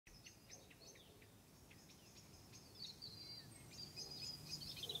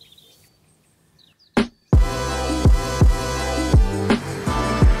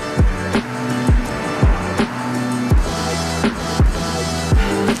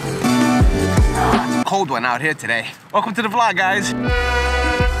cold one out here today. Welcome to the vlog, guys.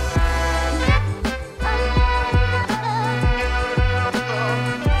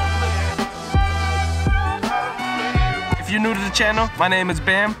 If you're new to the channel, my name is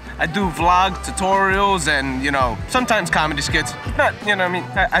Bam. I do vlog, tutorials, and, you know, sometimes comedy skits. Not, you know what I mean?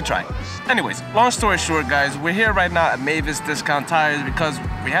 I try. Anyways, long story short, guys, we're here right now at Mavis Discount Tires because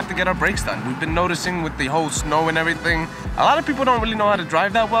we have to get our brakes done. We've been noticing with the whole snow and everything, a lot of people don't really know how to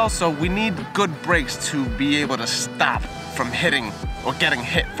drive that well, so we need good brakes to be able to stop from hitting or getting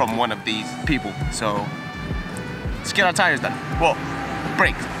hit from one of these people. So, let's get our tires done. Well,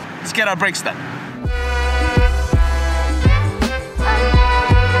 brakes. Let's get our brakes done.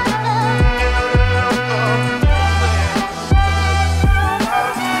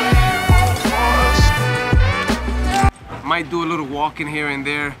 Might do a little walking here and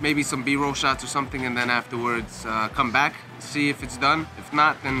there, maybe some B-roll shots or something, and then afterwards come back, see if it's done. If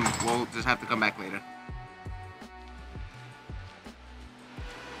not, then we'll just have to come back later.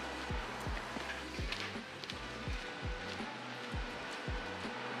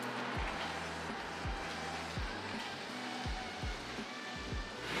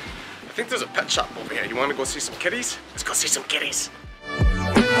 I think there's a pet shop over here. You want to go see some kitties? Let's go see some kitties.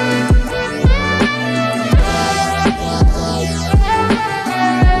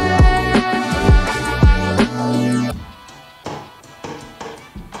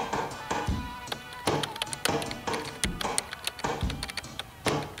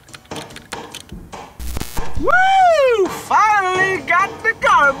 Woo! Finally got the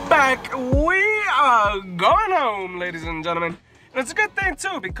car back. We are going home, ladies and gentlemen. And it's a good thing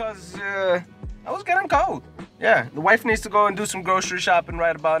too because I was getting cold. Yeah, the wife needs to go and do some grocery shopping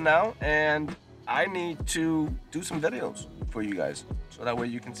right about now, and I need to do some videos for you guys so that way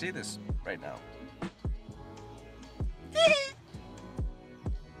you can see this right now.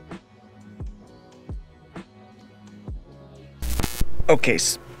 Okay,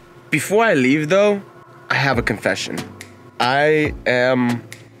 before I leave though, I have a confession. I am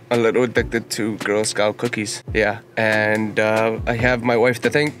a little addicted to Girl Scout cookies. Yeah, and I have my wife to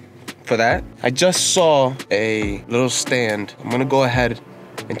thank for that. I just saw a little stand. I'm gonna go ahead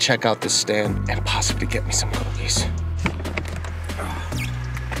and check out this stand and possibly get me some cookies.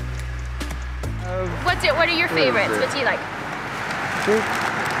 What are your favorites? What do you like? I think,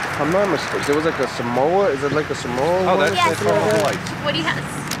 if I'm not mistaken, there was like a Samoa. Is it like a Samoa? Oh, that's yes. the lights. What do you have?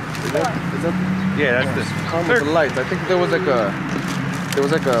 Is that Yeah, that's this. come with the lights. I think there was like a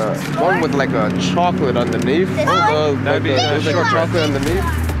one with like a chocolate underneath. That'd be there was like a chocolate underneath.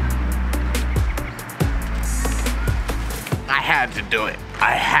 I had to do it.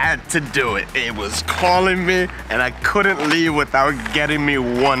 I had to do it. It was calling me, and I couldn't leave without getting me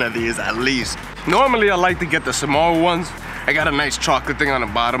one of these at least. Normally, I like to get the small ones. I got a nice chocolate thing on the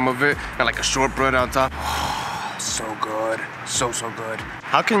bottom of it, and like a shortbread on top. So good. So good.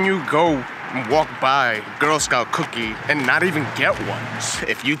 How can you go and walk by Girl Scout cookie and not even get one?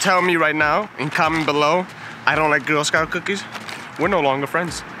 If you tell me right now, in comment below, I don't like Girl Scout cookies, we're no longer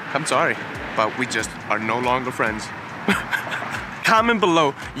friends. I'm sorry, but we just are no longer friends. Comment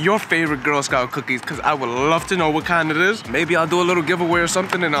below your favorite Girl Scout cookies, because I would love to know what kind it is. Maybe I'll do a little giveaway or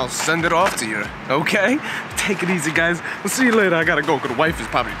something and I'll send it off to you, okay? Take it easy, guys. We'll see you later. I gotta go, because the wife is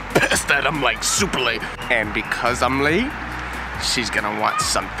probably pissed that I'm like super late. And because I'm late, she's gonna want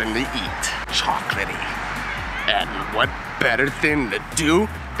something to eat. Chocolatey. And what better thing to do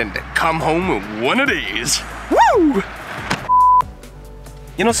than to come home with one of these? Woo!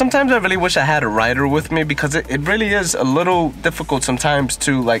 You know, sometimes I really wish I had a writer with me because it really is a little difficult sometimes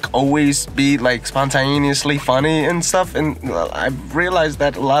to like always be like spontaneously funny and stuff. And I've realized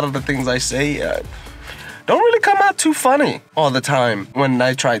that a lot of the things I say don't really come out too funny all the time when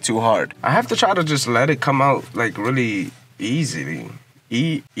I try too hard. I have to try to just let it come out like really easily.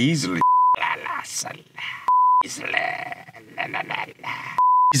 Easily.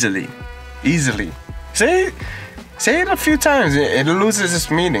 Easily. Say it a few times. It loses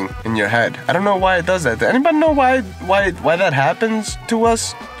its meaning in your head. I don't know why it does that. Does anybody know why that happens to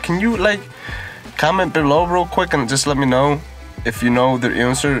us? Can you like comment below real quick and just let me know if you know the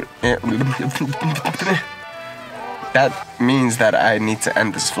answer? That means that I need to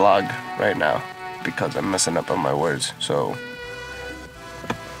end this vlog right now because I'm messing up on my words. So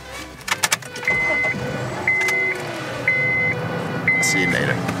I'll see you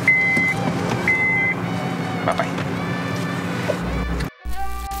later. Bye-bye.